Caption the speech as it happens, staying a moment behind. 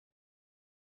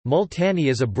Multani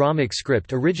is a Brahmic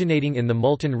script originating in the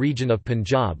Multan region of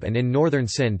Punjab and in northern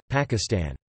Sindh,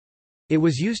 Pakistan. It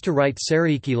was used to write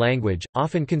Saraiki language,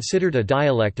 often considered a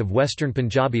dialect of Western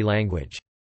Punjabi language.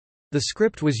 The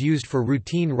script was used for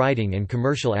routine writing and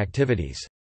commercial activities.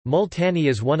 Multani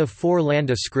is one of 4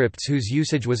 Landa scripts whose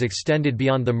usage was extended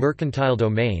beyond the mercantile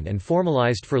domain and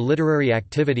formalized for literary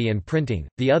activity and printing,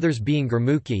 the others being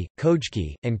Gurmukhi,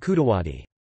 Khojki, and Kudawadi.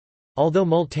 Although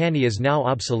Multani is now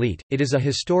obsolete, it is a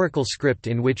historical script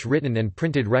in which written and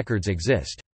printed records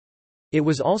exist. It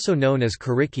was also known as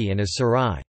Kariki and as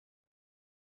Sarai.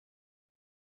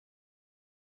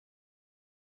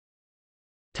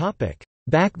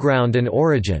 Background and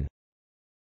origin.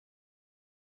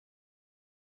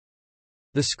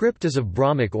 The script is of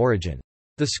Brahmic origin.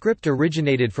 The script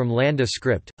originated from Landa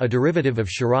script, a derivative of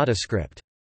Sharada script.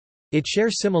 It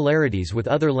shares similarities with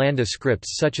other Landa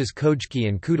scripts such as Khojki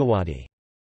and Kudawadi.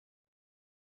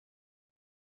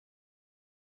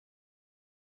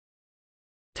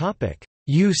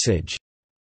 Usage.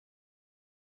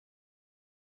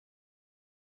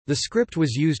 The script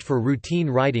was used for routine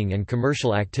writing and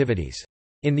commercial activities.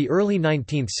 In the early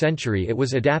 19th century it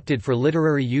was adapted for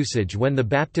literary usage when the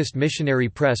Baptist Missionary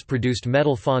Press produced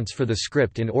metal fonts for the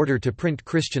script in order to print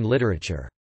Christian literature.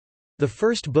 The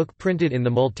first book printed in the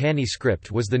Multani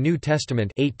script was the New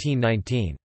Testament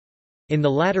 1819. In the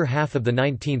latter half of the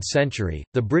 19th century,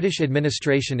 the British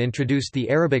administration introduced the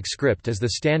Arabic script as the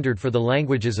standard for the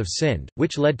languages of Sindh,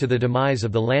 which led to the demise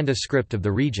of the Landa script of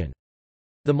the region.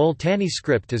 The Multani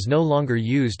script is no longer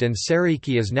used and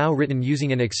Saraiki is now written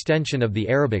using an extension of the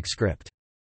Arabic script.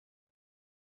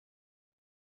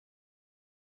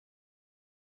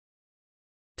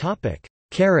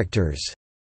 Characters.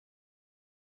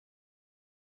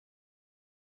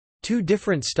 2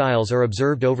 different styles are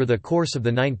observed over the course of the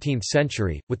 19th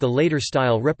century, with the later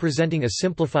style representing a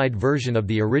simplified version of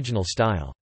the original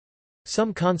style.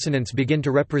 Some consonants begin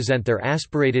to represent their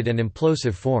aspirated and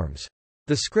implosive forms.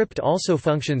 The script also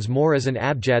functions more as an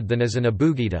abjad than as an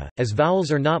abugida, as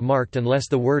vowels are not marked unless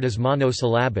the word is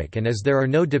monosyllabic and as there are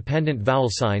no dependent vowel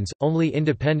signs, only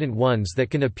independent ones that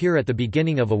can appear at the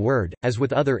beginning of a word, as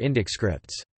with other Indic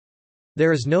scripts.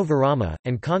 There is no virama,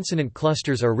 and consonant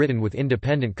clusters are written with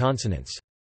independent consonants.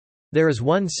 There is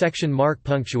one section mark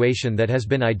punctuation that has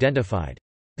been identified.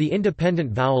 The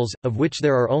independent vowels, of which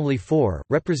there are only 4,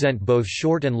 represent both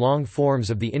short and long forms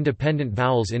of the independent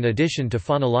vowels in addition to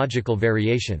phonological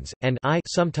variations, and I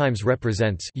sometimes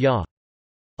represents ya.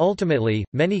 Ultimately,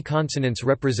 many consonants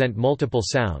represent multiple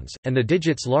sounds, and the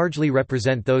digits largely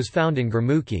represent those found in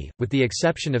Gurmukhi, with the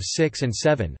exception of 6 and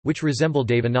 7, which resemble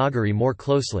Devanagari more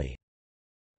closely.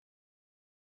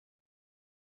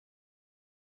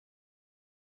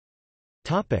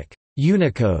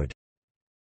 Unicode.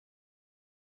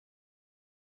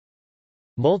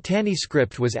 Multani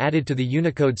script was added to the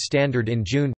Unicode standard in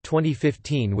June,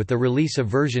 2015 with the release of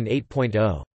version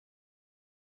 8.0.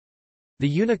 The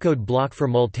Unicode block for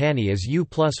Multani is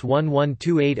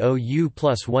U+11280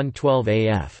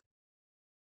 U+112AF.